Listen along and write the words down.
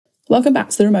Welcome back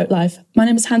to The Remote Life. My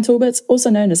name is Han Talbot, also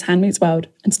known as Han Meets World,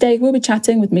 and today we'll be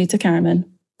chatting with Mita Carriman.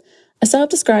 A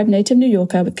self-described native New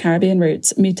Yorker with Caribbean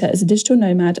roots, Mita is a digital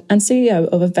nomad and CEO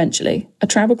of Eventually, a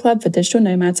travel club for digital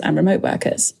nomads and remote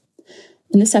workers.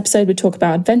 In this episode, we talk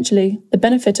about Eventually, the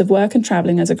benefit of work and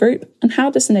travelling as a group, and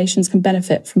how destinations can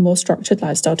benefit from more structured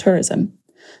lifestyle tourism.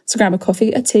 So grab a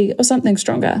coffee, a tea, or something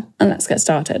stronger, and let's get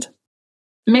started.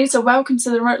 Mita, welcome to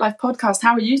the Remote Life podcast.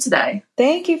 How are you today?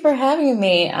 Thank you for having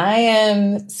me. I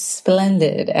am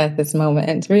splendid at this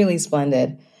moment, really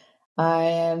splendid. I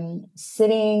am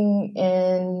sitting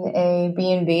in a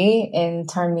B&B in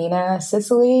Taormina,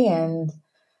 Sicily, and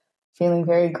feeling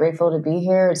very grateful to be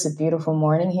here. It's a beautiful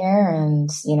morning here, and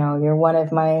you're one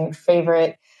of my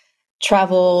favorite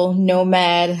travel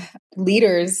nomad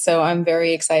leaders, so I'm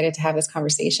very excited to have this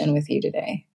conversation with you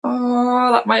today. Oh,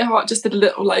 like my heart just did a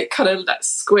little kind of that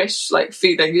squish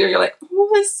feeling. You're like, oh,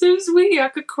 that's so sweet. I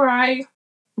could cry.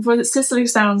 Well, Sicily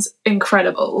sounds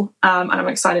incredible, and I'm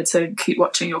excited to keep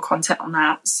watching your content on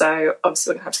that. So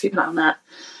obviously we're gonna have to keep an eye on that.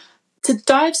 To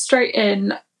dive straight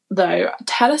in, though,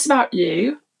 tell us about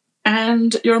you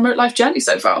and your remote life journey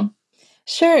so far.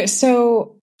 Sure.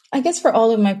 So I guess for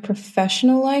all of my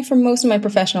professional life, or most of my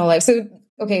professional life. So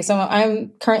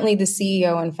I'm currently the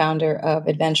CEO and founder of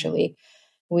Eventually.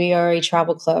 We are a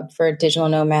travel club for digital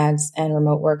nomads and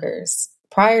remote workers.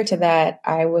 Prior to that,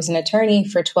 I was an attorney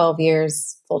for 12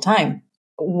 years full time.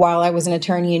 While I was an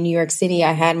attorney in New York City,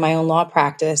 I had my own law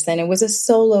practice, and it was a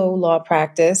solo law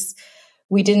practice.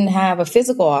 We didn't have a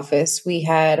physical office. We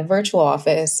had a virtual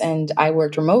office, and I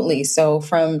worked remotely. So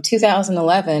from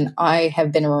 2011, I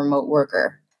have been a remote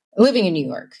worker, living in New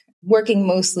York, working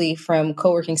mostly from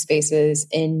co-working spaces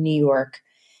in New York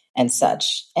and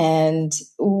such. And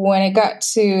when it got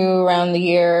to around the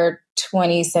year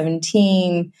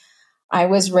 2017, I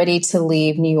was ready to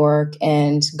leave New York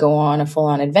and go on a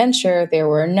full-on adventure. There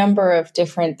were a number of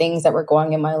different things that were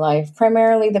going in my life,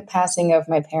 primarily the passing of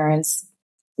my parents,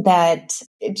 that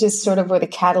it just sort of were the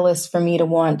catalyst for me to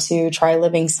want to try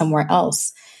living somewhere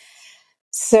else.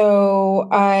 So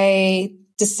I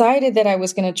decided that I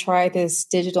was going to try this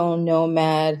digital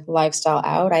nomad lifestyle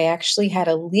out. I actually had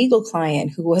a legal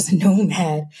client who was a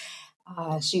nomad.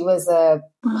 She was a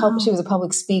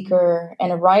public speaker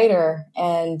and a writer,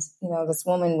 and this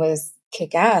woman was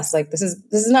kick-ass. This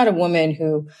is not a woman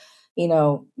who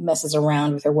messes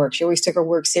around with her work. She always took her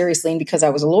work seriously, and because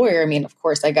I was a lawyer, of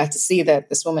course, I got to see that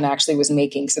this woman actually was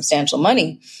making substantial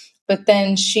money. But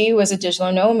then she was a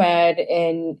digital nomad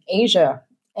in Asia,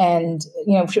 and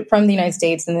from the United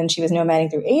States, and then she was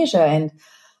nomading through Asia, and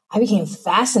I became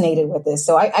fascinated with this.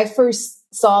 So I first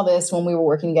saw this when we were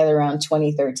working together around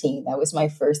 2013. That was my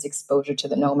first exposure to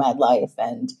the nomad life,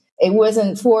 and it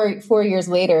wasn't four years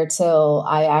later till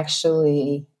I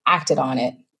actually acted on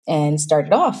it and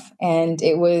started off. And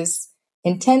it was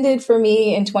intended for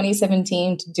me in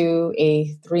 2017 to do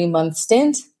a 3-month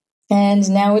stint. And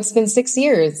now it's been 6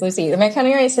 years. Let's see. Am I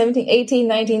counting right? 17, 18,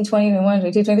 19, 20, 21,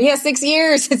 22, 23. Yeah, 6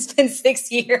 years. It's been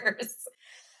 6 years.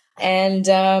 And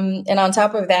on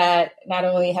top of that, not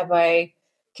only have I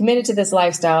committed to this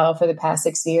lifestyle for the past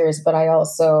 6 years, but I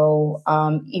also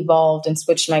evolved and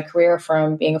switched my career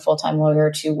from being a full-time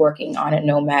lawyer to working on a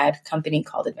nomad company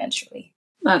called Eventually.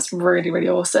 That's really, really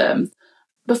awesome.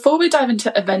 Before we dive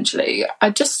into Eventually,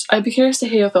 I'd be curious to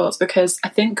hear your thoughts, because I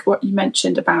think what you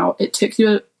mentioned about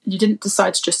you didn't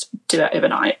decide to just do it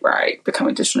overnight, right? Become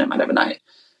a digital nomad overnight.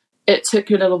 It took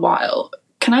you a little while.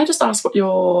 Can I just ask what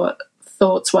your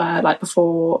thoughts were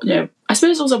before, I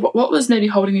suppose also what was maybe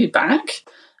holding you back?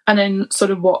 And then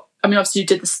sort of obviously you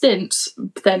did the stint,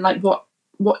 but then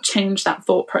what changed that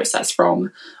thought process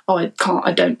from, oh,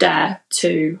 I don't dare,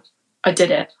 to I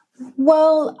did it?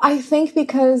 Well, I think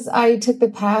because I took the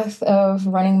path of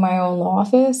running my own law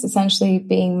office, essentially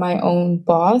being my own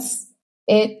boss,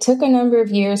 it took a number of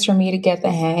years for me to get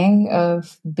the hang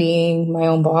of being my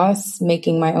own boss,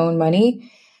 making my own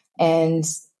money, and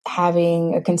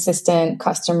having a consistent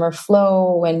customer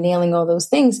flow and nailing all those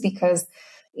things, because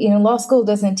law school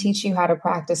doesn't teach you how to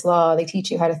practice law. They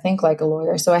teach you how to think like a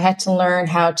lawyer. So I had to learn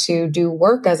how to do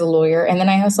work as a lawyer. And then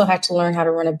I also had to learn how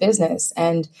to run a business.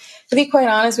 And to be quite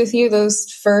honest with you,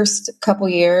 those first couple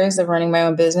years of running my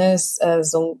own business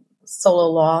as a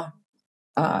solo law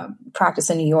practice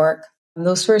in New York,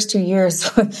 those first 2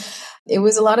 years, it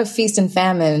was a lot of feast and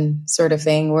famine sort of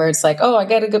thing, where it's like, oh, I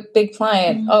got a big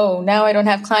client. Mm-hmm. Oh, now I don't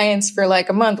have clients for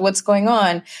a month. What's going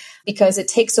on? Because it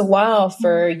takes a while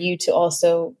for you to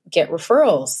also get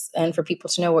referrals and for people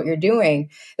to know what you're doing.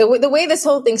 The way this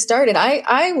whole thing started,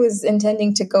 I was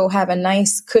intending to go have a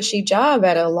nice, cushy job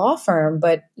at a law firm.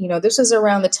 But, this was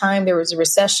around the time there was a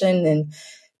recession and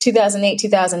 2008,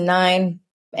 2009.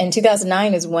 And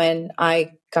 2009 is when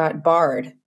I got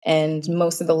barred. And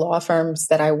most of the law firms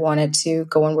that I wanted to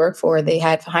go and work for, they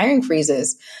had hiring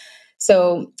freezes.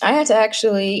 So I had to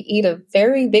actually eat a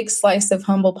very big slice of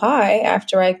humble pie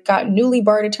after I got newly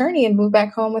barred attorney and moved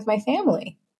back home with my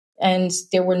family. And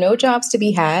there were no jobs to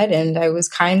be had. And I was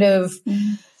kind of,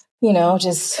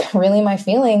 just really my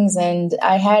feelings. And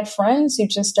I had friends who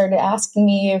just started asking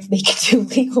me if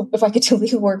I could do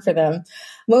legal work for them.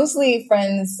 Mostly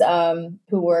friends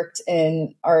who worked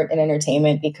in art and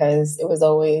entertainment, because it was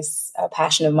always a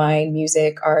passion of mine: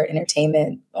 music, art,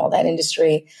 entertainment, all that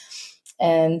industry.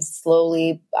 And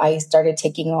slowly I started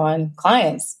taking on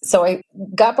clients. So I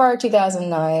got barred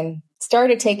 2009,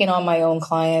 started taking on my own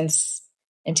clients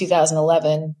in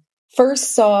 2011.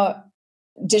 First saw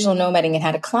digital nomading and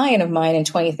had a client of mine in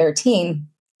 2013.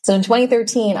 So in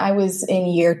 2013, I was in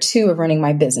year 2 of running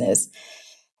my business,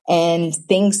 and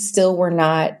things still were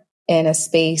not in a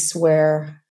space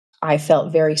where I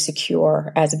felt very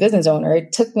secure as a business owner.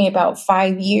 It took me about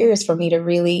 5 years for me to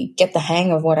really get the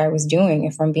hang of what I was doing,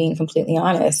 if I'm being completely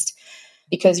honest.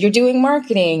 Because you're doing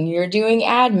marketing, you're doing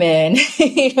admin,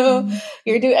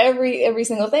 you're doing every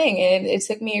single thing. And it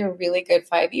took me a really good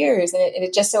 5 years. And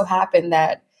it just so happened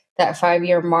that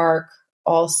 5-year mark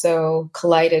also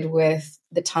collided with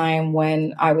the time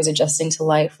when I was adjusting to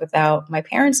life without my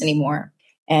parents anymore.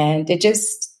 And it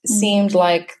just seemed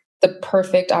like the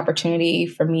perfect opportunity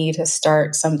for me to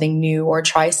start something new or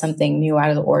try something new out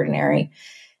of the ordinary.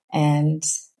 And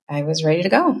I was ready to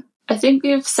go. I think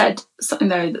you've said something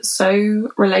though that's so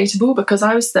relatable, because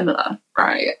I was similar,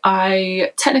 right?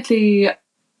 I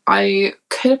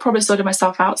could have probably sorted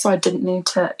myself out, so I didn't need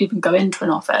to even go into an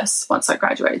office once I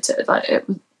graduated.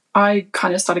 I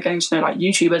kind of started getting to know like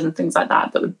YouTubers and things like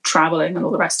that were traveling and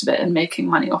all the rest of it and making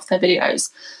money off their videos,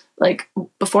 like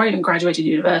before I even graduated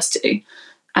university.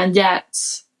 And yet,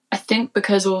 I think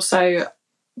because also,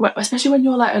 especially when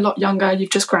you're like a lot younger, you've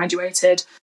just graduated,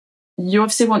 you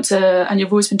obviously want to, and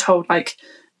you've always been told like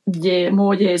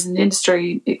more years in the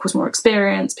industry equals more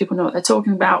experience, people know what they're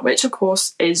talking about, which of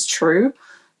course is true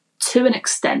to an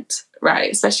extent,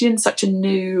 right? Especially in such a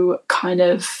new kind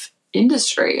of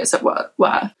industry, as it were.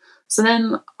 So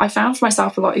then I found for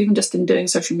myself a lot, even just in doing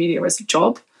social media as a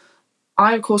job,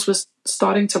 I, of course, was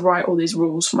starting to write all these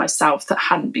rules for myself that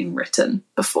hadn't been written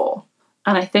before.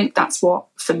 And I think that's what,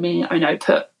 for me, I know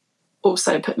put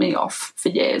me off for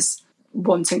years,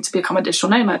 wanting to become a digital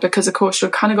nomad, because, of course,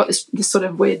 you've kind of got this sort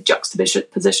of weird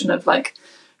juxtaposition of, like,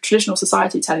 traditional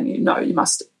society telling you, no, you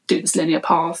must do this linear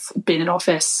path, be in an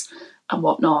office and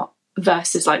whatnot,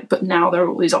 versus, like, but now there are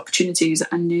all these opportunities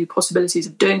and new possibilities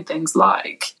of doing things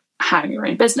like having your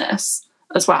own business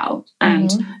as well,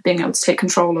 and being able to take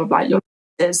control of like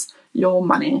your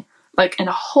money, like in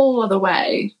a whole other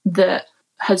way that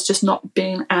has just not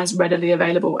been as readily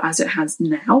available as it has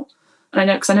now. And I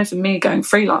know for me, going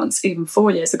freelance even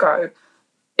 4 years ago,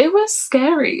 it was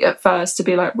scary at first to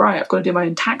be like, right, I've got to do my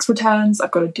own tax returns,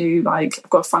 I've got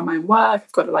to find my own work,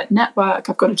 I've got to like network,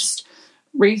 I've got to just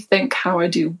rethink how I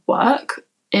do work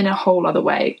in a whole other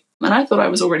way. And I thought I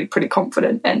was already pretty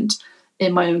confident and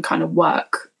in my own kind of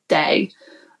work day.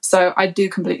 So I do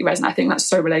completely resonate. I think that's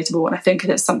so relatable. And I think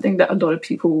it's something that a lot of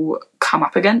people come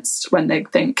up against when they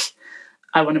think,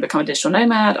 I want to become a digital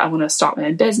nomad, I want to start my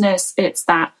own business. It's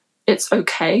that it's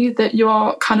okay that you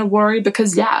are kind of worried,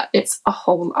 because, yeah, it's a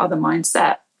whole other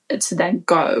mindset to then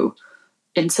go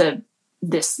into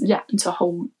into a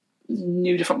whole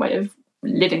new different way of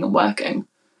living and working.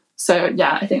 So,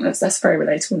 yeah, I think that's a very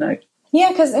relatable note. Yeah,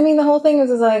 because, I mean, the whole thing is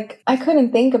like, I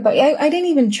couldn't think about I didn't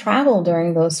even travel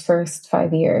during those first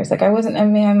 5 years. Like, I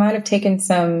might have taken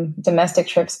some domestic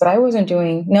trips, but I wasn't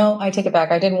doing, no, I take it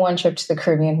back. I did one trip to the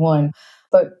Caribbean, one.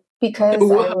 But because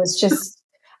I was just,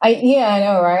 I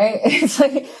know, right? It's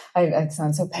like, it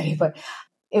sounds so petty, but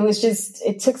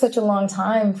it took such a long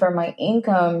time for my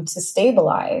income to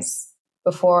stabilize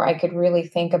before I could really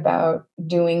think about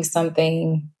doing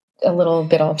something a little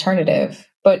bit alternative.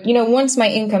 But, once my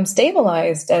income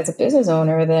stabilized as a business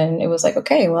owner, then it was like,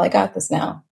 okay, well, I got this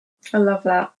now. I love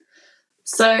that.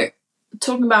 So,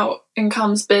 talking about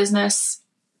incomes, business,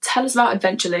 tell us about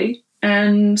Eventually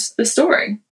and the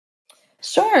story.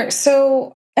 Sure.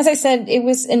 So, as I said, it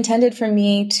was intended for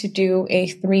me to do a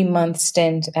 3-month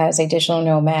stint as a digital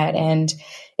nomad, and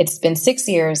it's been 6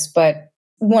 years, but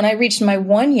when I reached my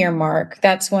 1-year mark,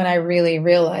 that's when I really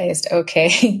realized,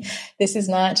 okay, this is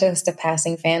not just a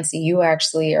passing fancy. You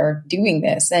actually are doing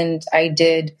this. And I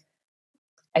did,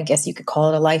 I guess you could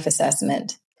call it a life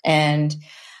assessment. And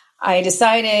I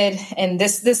decided, and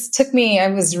this took me, I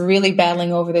was really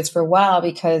battling over this for a while,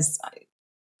 because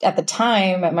at the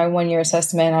time, at my 1-year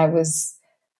assessment,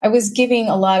 I was giving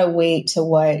a lot of weight to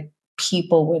what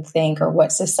people would think or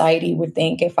what society would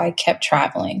think if I kept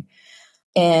traveling.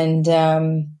 And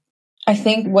I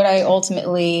think what I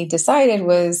ultimately decided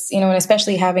was, and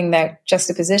especially having that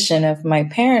juxtaposition of my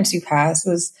parents who passed,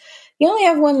 was you only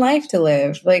have one life to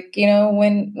live. Like,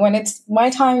 when it's my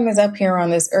time is up here on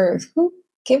this earth, who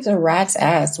gives a rat's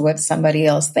ass what somebody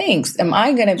else thinks? Am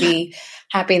I going to be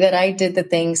happy that I did the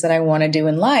things that I want to do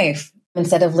in life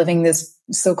instead of living this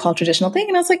so-called traditional thing?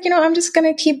 And I was like, I'm just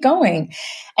going to keep going.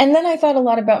 And then I thought a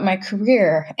lot about my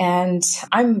career, and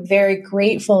I'm very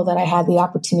grateful that I had the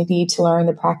opportunity to learn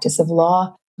the practice of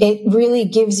law. It really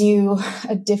gives you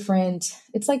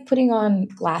it's like putting on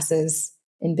glasses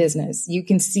in business. You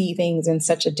can see things in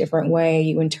such a different way.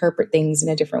 You interpret things in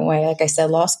a different way. Like I said,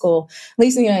 law school, at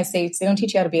least in the United States, they don't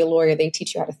teach you how to be a lawyer. They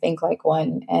teach you how to think like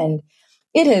one. And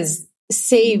it has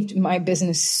saved my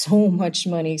business so much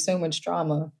money, so much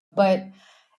drama. But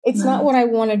it's not what I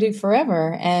want to do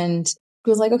forever. And it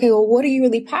was like, okay, well, what are you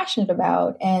really passionate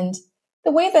about? And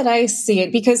the way that I see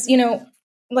it, because,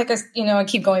 I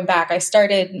keep going back. I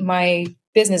started my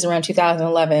business around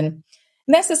 2011. And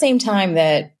that's the same time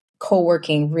that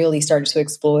co-working really started to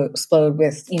explode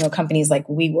with, companies like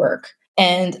WeWork.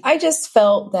 And I just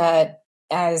felt that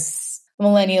as a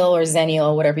millennial or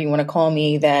zennial, whatever you want to call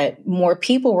me, that more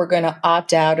people were going to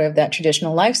opt out of that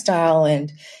traditional lifestyle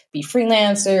and be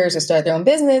freelancers or start their own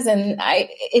business. And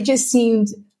it just seemed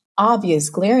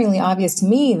glaringly obvious to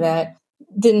me that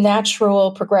the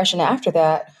natural progression after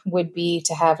that would be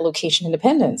to have location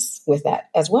independence with that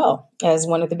as well as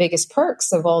one of the biggest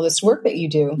perks of all this work that you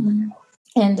do. Mm-hmm.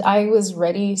 And I was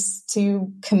ready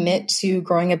to commit to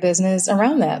growing a business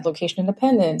around that, location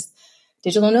independence,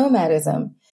 digital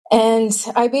nomadism. And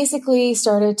I basically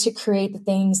started to create the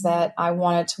things that I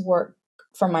wanted to work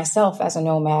for myself as a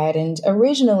nomad. And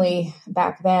originally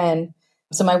back then,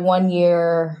 so my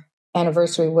 1-year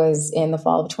anniversary was in the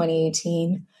fall of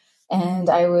 2018. And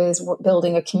I was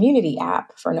building a community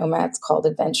app for nomads called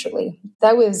Adventurely.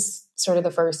 That was sort of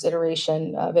the first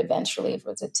iteration of Adventurely,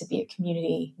 was it to be a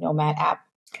community nomad app.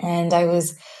 And I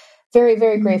was very,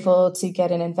 very grateful to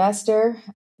get an investor.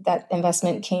 That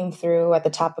investment came through at the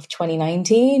top of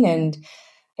 2019. And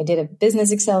I did a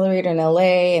business accelerator in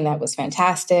LA, and that was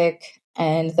fantastic.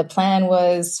 And the plan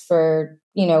was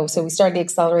so we started the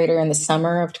accelerator in the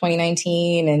summer of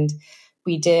 2019, and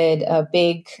we did a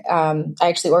big, I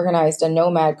actually organized a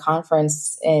nomad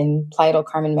conference in Playa del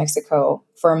Carmen, Mexico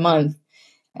for a month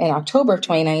in October of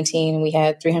 2019. We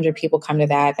had 300 people come to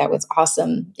that. That was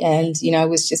awesome. And, I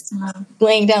was just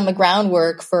laying down the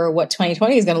groundwork for what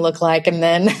 2020 is going to look like. And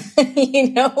then,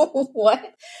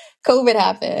 what? COVID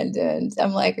happened. And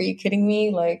I'm like, are you kidding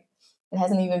me? Like, it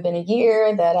hasn't even been a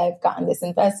year that I've gotten this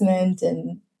investment,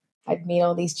 and I've made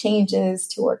all these changes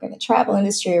to work in the travel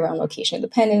industry around location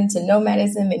independence and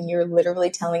nomadism. And you're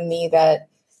literally telling me that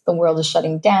the world is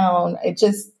shutting down.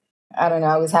 I don't know.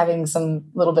 I was having some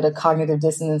little bit of cognitive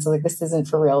dissonance. Like, this isn't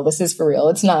for real. This is for real.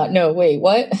 It's not. No, wait,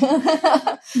 what?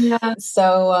 Yeah.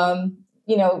 So,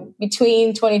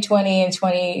 between 2020 and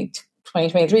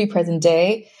 2023, present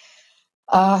day,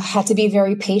 had to be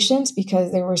very patient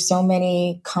because there were so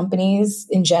many companies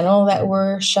in general that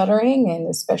were shuttering, and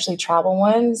especially travel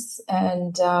ones.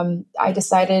 And I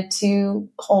decided to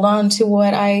hold on to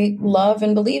what I love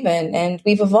and believe in, and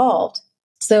we've evolved.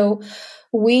 So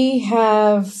we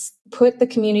have put the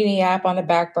community app on the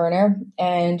back burner,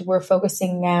 and we're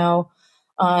focusing now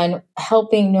on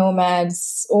helping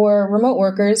nomads or remote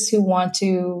workers who want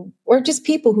to, or just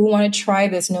people who want to try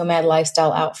this nomad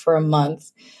lifestyle out for a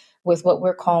month with what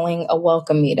we're calling a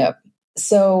welcome meetup.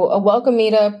 So a welcome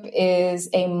meetup is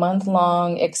a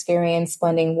month-long experience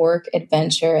blending work,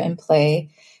 adventure, and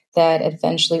play that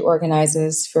eventually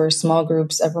organizes for small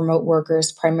groups of remote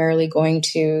workers, primarily going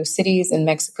to cities in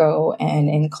Mexico and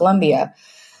in Colombia.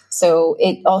 So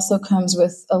it also comes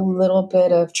with a little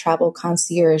bit of travel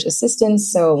concierge assistance.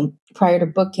 So prior to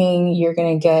booking, you're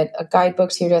going to get a guidebook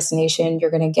to your destination.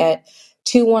 You're going to get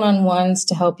 2 one-on-ones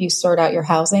to help you sort out your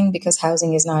housing, because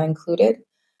housing is not included.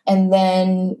 And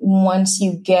then once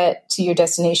you get to your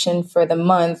destination for the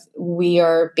month, we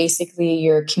are basically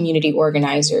your community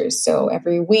organizers. So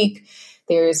every week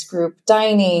there's group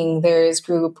dining, there's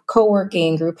group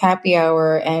co-working, group happy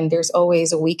hour, and there's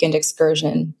always a weekend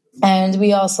excursion. And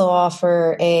we also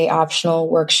offer a optional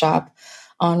workshop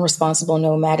on responsible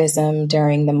nomadism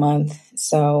during the month.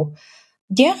 So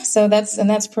yeah, so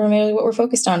that's primarily what we're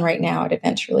focused on right now at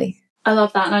Adventurely. I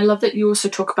love that. And I love that you also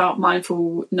talk about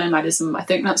mindful nomadism. I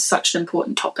think that's such an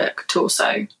important topic to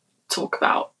also talk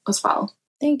about as well.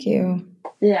 Thank you.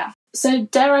 Yeah. So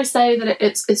dare I say that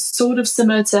it's sort of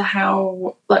similar to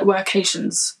how like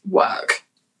workations work.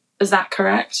 Is that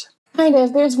correct? Kind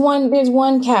of. There's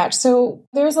one catch. So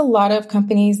there's a lot of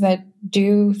companies that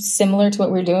do similar to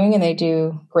what we're doing and they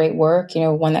do great work.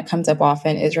 One that comes up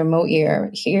often is remote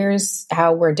year. Here's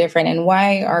how we're different and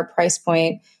why our price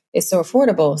point is so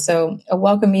affordable. So a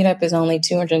welcome meetup is only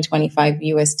 225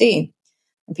 USD.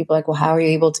 And people are like, well, how are you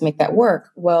able to make that work?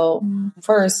 Well,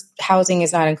 first, housing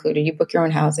is not included. You book your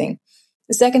own housing.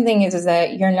 The second thing is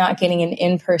that you're not getting an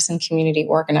in-person community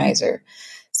organizer.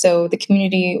 So the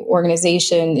community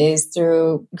organization is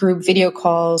through group video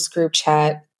calls, group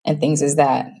chat, and things as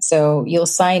that. So you'll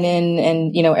sign in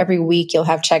and, every week you'll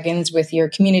have check-ins with your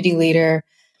community leader.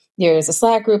 There's a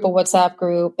Slack group, a WhatsApp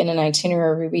group, and an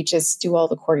itinerary. We just do all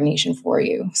the coordination for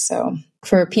you. So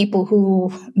for people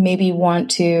who maybe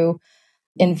want to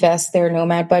invest their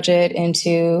nomad budget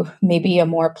into maybe a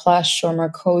more plush or more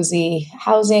cozy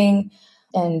housing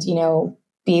and,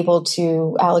 be able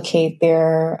to allocate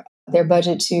their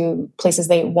budget to places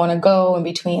they want to go in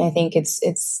between, I think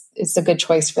it's a good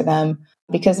choice for them.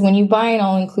 Because when you buy an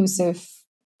all-inclusive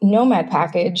nomad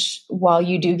package, while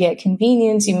you do get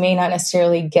convenience, you may not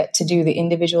necessarily get to do the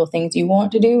individual things you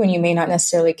want to do, and you may not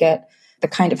necessarily get the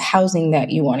kind of housing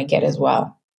that you want to get as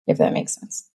well, if that makes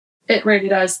sense. It really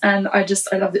does. And I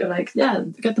love that you're like, yeah,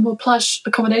 get the more plush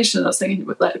accommodation. I was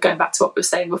thinking, like, going back to what we were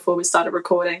saying before we started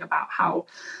recording about how,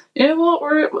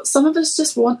 some of us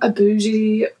just want a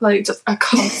bougie, like just a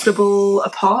comfortable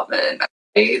apartment.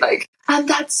 Right? Like, and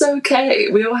that's okay.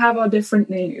 We all have our different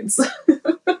needs.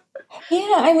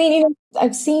 Yeah, I mean,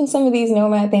 I've seen some of these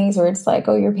nomad things where it's like,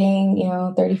 oh, you're paying,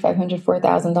 $3,500,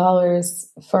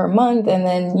 $4,000 for a month, and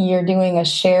then you're doing a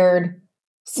shared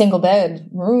single bed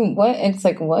room. What? And it's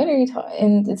like, what are you talking?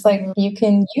 And it's like, you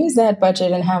can use that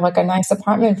budget and have like a nice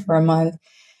apartment for a month.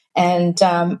 And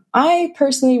I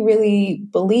personally really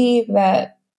believe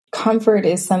that comfort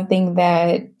is something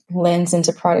that lends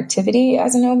into productivity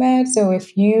as a nomad. So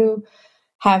if you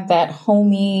have that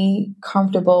homey,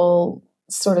 comfortable,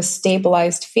 sort of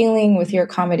stabilized feeling with your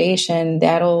accommodation,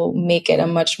 that'll make it a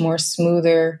much more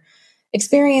smoother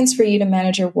experience for you to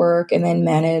manage your work and then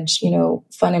manage,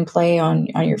 fun and play on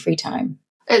your free time.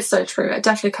 It's so true. It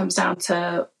definitely comes down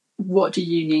to what do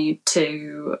you need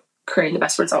to create the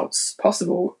best results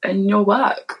possible in your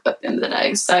work at the end of the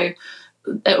day. So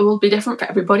it will be different for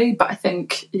everybody, but I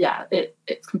think, yeah, it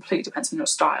completely depends on your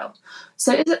style.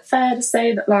 So is it fair to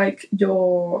say that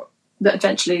that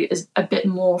eventually is a bit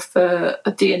more for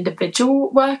the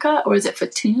individual worker, or is it for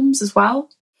teams as well?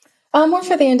 More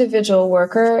for the individual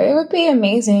worker. It would be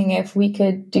amazing if we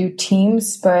could do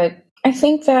teams, but I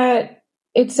think that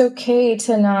it's okay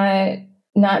to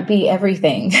not be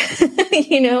everything.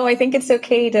 I think it's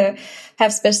okay to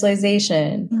have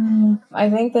specialization. I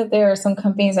think that there are some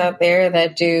companies out there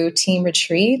that do team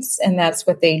retreats, and that's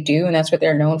what they do, and that's what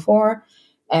they're known for,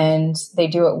 and they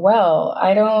do it well.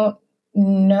 I don't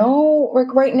know.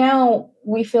 Like right now,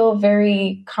 we feel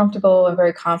very comfortable and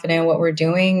very confident in what we're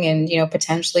doing, and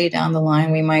potentially down the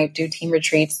line we might do team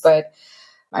retreats. But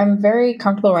I'm very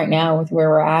comfortable right now with where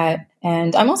we're at,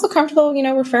 and I'm also comfortable,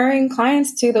 referring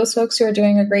clients to those folks who are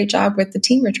doing a great job with the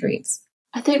team retreats.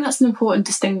 I think that's an important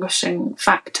distinguishing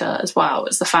factor as well,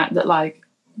 is the fact that, like,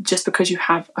 just because you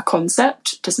have a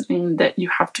concept doesn't mean that you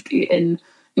have to be in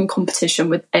competition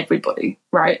with everybody,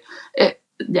 right?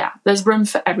 There's room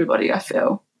for everybody, I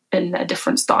feel, in their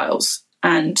different styles.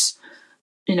 And,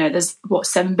 there's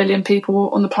 7 billion people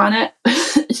on the planet.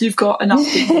 You've got enough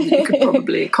people that you could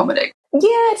probably accommodate.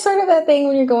 Yeah, it's sort of that thing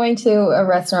when you're going to a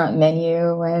restaurant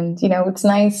menu and, it's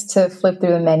nice to flip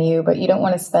through the menu, but you don't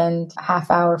want to spend a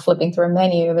half hour flipping through a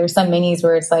menu. There's some menus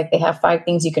where it's like they have 5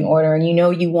 things you can order and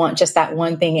you want just that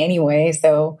one thing anyway.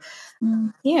 So,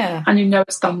 yeah. And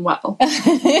it's done well.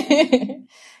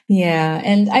 Yeah.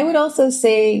 And I would also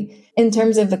say in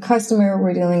terms of the customer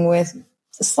we're dealing with,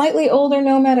 a slightly older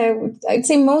nomad, I'd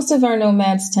say most of our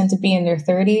nomads tend to be in their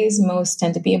 30s. Most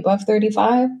tend to be above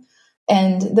 35.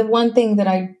 And the one thing that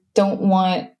I don't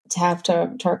want to have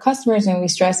to our customers when we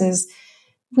stress is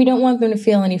we don't want them to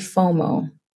feel any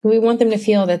FOMO. We want them to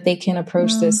feel that they can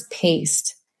approach this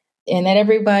paced and that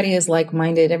everybody is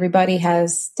like-minded. Everybody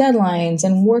has deadlines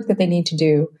and work that they need to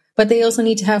do, but they also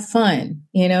need to have fun.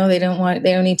 They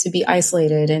don't need to be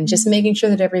isolated, and just making sure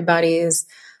that everybody is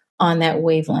on that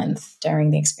wavelength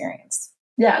during the experience.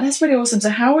 Yeah, that's really awesome.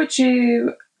 So how would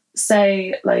you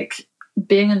say, like,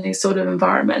 being in these sort of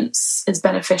environments is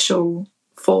beneficial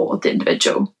for the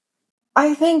individual?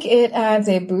 I think it adds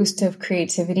a boost of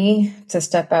creativity to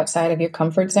step outside of your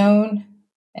comfort zone.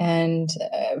 And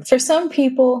for some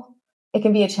people, it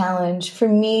can be a challenge. For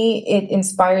me, it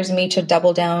inspires me to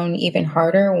double down even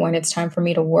harder when it's time for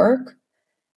me to work.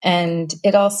 And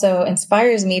it also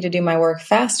inspires me to do my work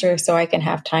faster so I can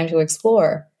have time to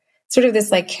explore. Sort of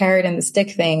this like carrot and the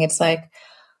stick thing. It's like,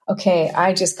 okay,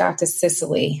 I just got to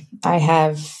Sicily. I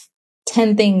have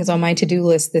 10 things on my to-do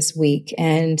list this week.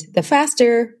 And the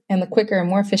faster and the quicker and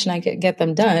more efficient I get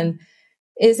them done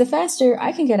is the faster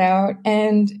I can get out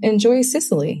and enjoy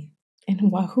Sicily.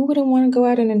 And wow, who wouldn't want to go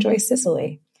out and enjoy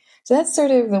Sicily? So that's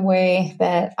sort of the way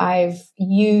that I've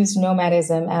used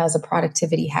nomadism as a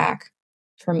productivity hack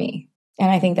for me. And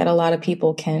I think that a lot of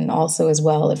people can also as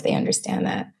well if they understand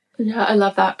that. Yeah, I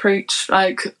love that. Preach.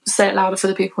 Like, say it louder for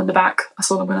the people in the back.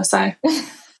 That's all I'm going to say.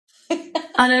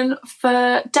 And then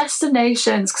for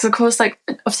destinations, because of course, like,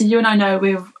 obviously you and I know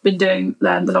we've been doing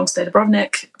the Long Stay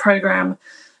Dubrovnik program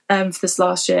for this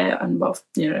last year, and well,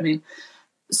 you know what I mean.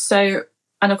 So,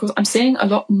 and of course, I'm seeing a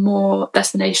lot more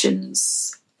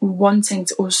destinations wanting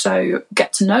to also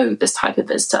get to know this type of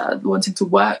visitor, wanting to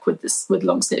work with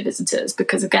long stay visitors,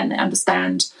 because again, they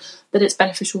understand that it's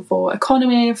beneficial for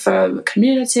economy, for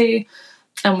community,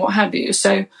 and what have you.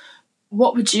 So,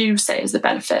 what would you say is the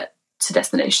benefit to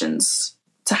destinations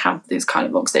to have these kind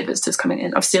of long stay visitors coming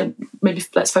in? Obviously, maybe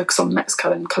let's focus on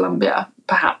Mexico and Colombia,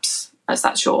 perhaps, as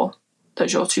those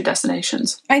your two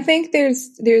destinations. I think there's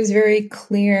very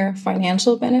clear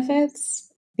financial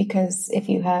benefits, because if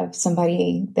you have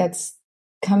somebody that's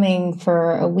coming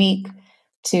for a week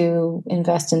to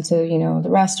invest into, the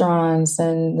restaurants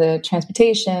and the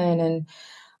transportation and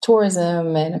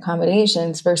tourism and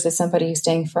accommodations versus somebody who's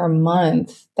staying for a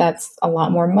month, that's a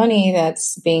lot more money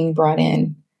that's being brought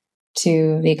in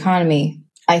to the economy.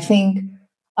 I think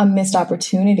a missed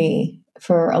opportunity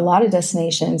for a lot of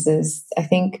destinations is, I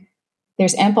think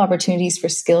there's ample opportunities for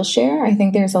Skillshare. I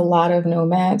think there's a lot of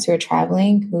nomads who are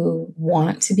traveling who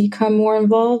want to become more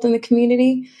involved in the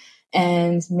community,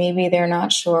 and maybe they're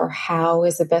not sure how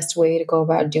is the best way to go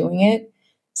about doing it.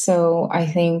 So I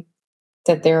think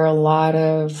that there are a lot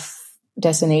of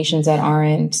destinations that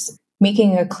aren't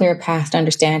making a clear path to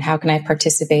understand how can I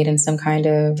participate in some kind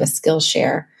of a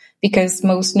Skillshare. Because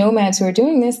most nomads who are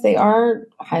doing this, they are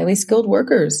highly skilled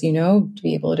workers, to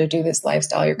be able to do this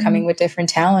lifestyle. You're coming with different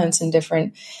talents and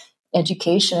different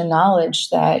education and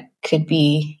knowledge that could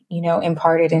be,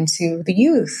 imparted into the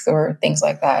youth or things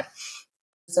like that.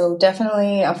 So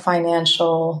definitely a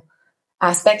financial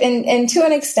aspect. And to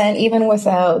an extent, even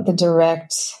without the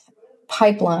direct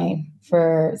pipeline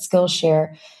for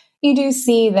Skillshare, you do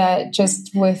see that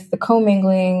just with the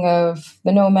commingling of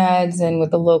the nomads and with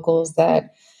the locals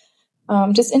that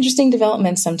just interesting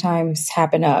developments sometimes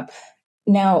happen up.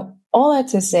 Now, all that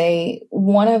to say,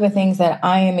 one of the things that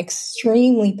I am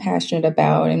extremely passionate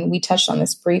about, and we touched on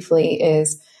this briefly,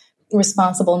 is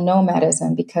responsible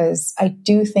nomadism, because I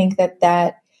do think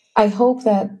that I hope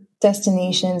that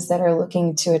destinations that are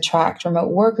looking to attract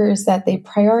remote workers, that they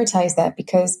prioritize that,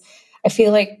 because I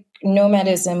feel like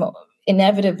nomadism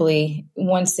inevitably,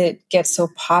 once it gets so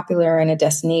popular in a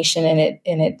destination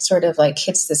and it sort of like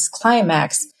hits this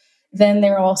climax, then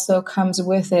there also comes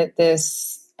with it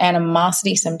this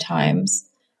animosity sometimes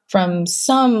from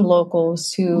some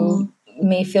locals who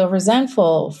may feel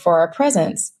resentful for our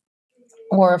presence,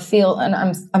 or feel, and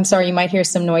I'm sorry, you might hear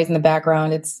some noise in the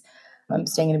background. I'm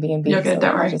staying in a B&B, You're good, so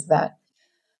don't worry. just that.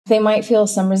 They might feel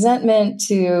some resentment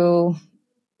to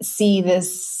see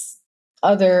this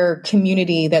other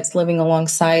community that's living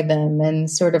alongside them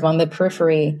and sort of on the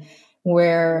periphery,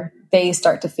 where they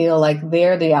start to feel like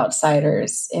they're the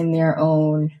outsiders in their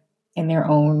own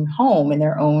home, in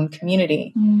their own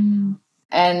community.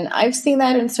 And I've seen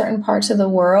that in certain parts of the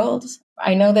world.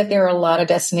 I know that there are a lot of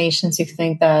destinations who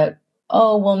think that,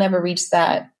 oh, we'll never reach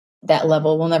that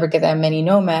level. We'll never get that many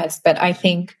nomads. But I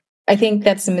think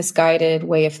that's a misguided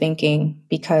way of thinking,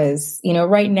 because,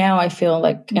 right now I feel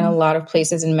like in a lot of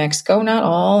places in Mexico, not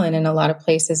all, and in a lot of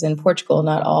places in Portugal,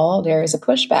 not all, there is a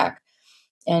pushback.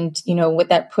 And, with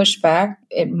that pushback,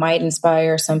 it might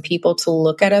inspire some people to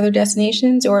look at other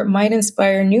destinations, or it might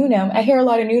inspire new nomads. I hear a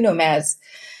lot of new nomads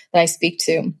that I speak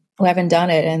to who haven't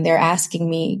done it, and they're asking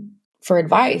me for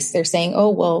advice. They're saying, oh,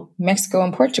 well, Mexico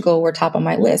and Portugal were top on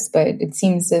my list, but it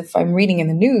seems if I'm reading in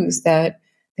the news that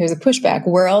there's a pushback,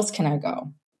 where else can I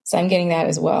go? So I'm getting that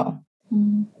as well.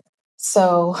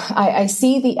 So I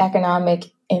see the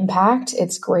economic impact.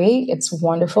 It's great. It's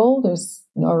wonderful. There's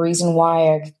no reason why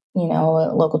a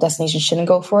local destination shouldn't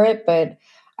go for it. But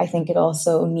I think it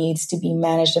also needs to be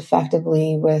managed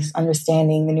effectively, with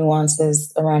understanding the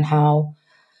nuances around how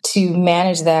to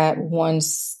manage that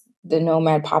once the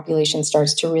nomad population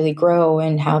starts to really grow,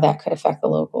 and how that could affect the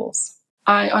locals.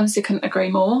 I honestly couldn't agree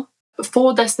more.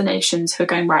 for destinations who are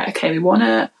going, right, okay, we don't want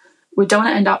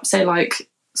to end up, say, like,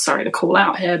 sorry to call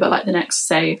out here, but like the next,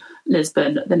 say,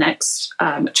 Lisbon, the next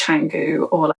Canggu,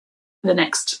 or like the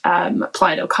next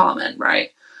Playa del Carmen,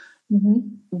 right?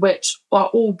 Which are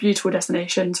all beautiful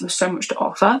destinations with so much to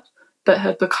offer, but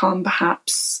have become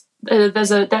perhaps, there's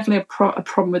definitely a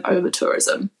problem with over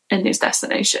tourism in these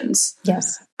destinations.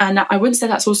 Yes. And I wouldn't say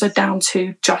that's also down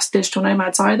to just digital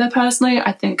nomads either, personally.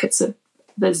 I think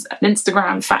there's an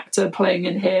Instagram factor playing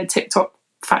in here, TikTok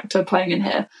factor playing in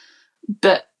here.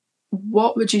 But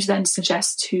what would you then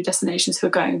suggest to destinations who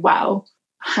are going, well,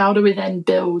 how do we then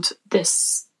build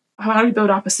this? How do we build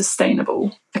up a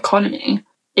sustainable economy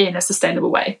in a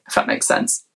sustainable way, if that makes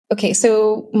sense? Okay,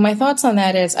 so my thoughts on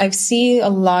that is I've seen a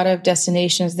lot of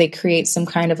destinations, they create some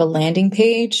kind of a landing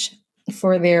page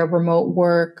for their remote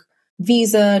work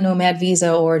visa, nomad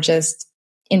visa, or just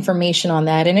information on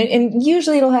that. And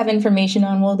usually it'll have information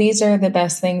on, well, these are the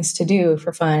best things to do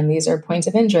for fun. These are points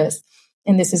of interest.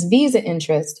 And this is visa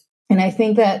interest. And I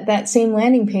think that same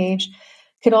landing page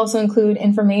could also include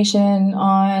information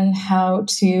on how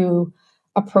to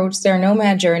approach their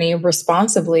nomad journey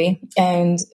responsibly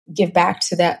and give back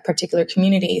to that particular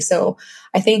community. So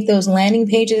I think those landing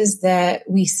pages that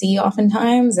we see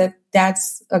oftentimes,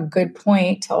 that's a good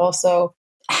point to also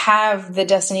have the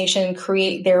destination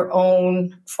create their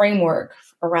own framework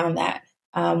around that,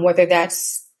 whether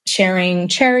that's sharing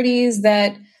charities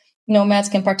that nomads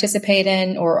can participate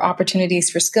in, or opportunities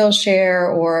for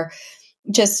Skillshare, or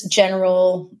just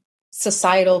general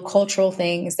societal, cultural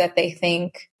things that they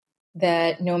think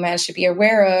that nomads should be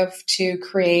aware of to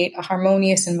create a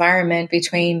harmonious environment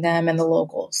between them and the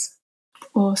locals.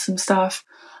 Awesome stuff.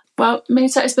 Well,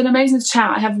 Mita, it's been amazing to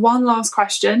chat. I have one last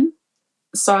question.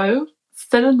 So,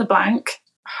 fill in the blank.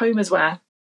 Home is where?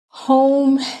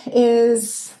 Home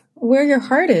is where your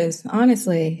heart is,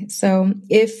 honestly. So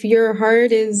if your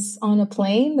heart is on a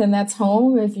plane, then that's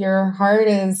home. If your heart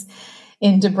is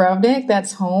in Dubrovnik,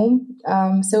 that's home.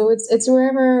 So it's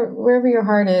wherever your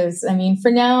heart is. I mean, for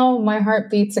now, my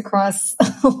heart beats across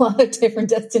a lot of different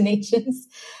destinations.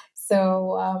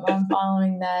 So I'm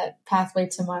following that pathway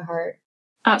to my heart.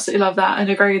 Absolutely love that, and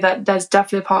agree that there's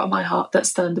definitely a part of my heart that's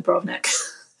still in Dubrovnik.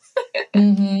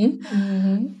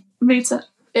 Mita,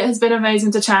 it has been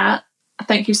amazing to chat.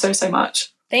 Thank you so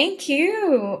much. Thank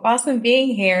you. Awesome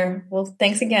being here. Well,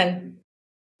 thanks again.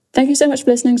 Thank you so much for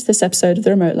listening to this episode of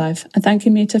The Remote Life, and thank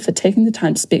you, Mita, for taking the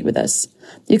time to speak with us.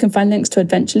 You can find links to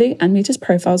Adventurely and Mita's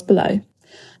profiles below.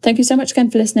 Thank you so much again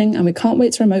for listening, and we can't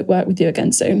wait to remote work with you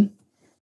again soon.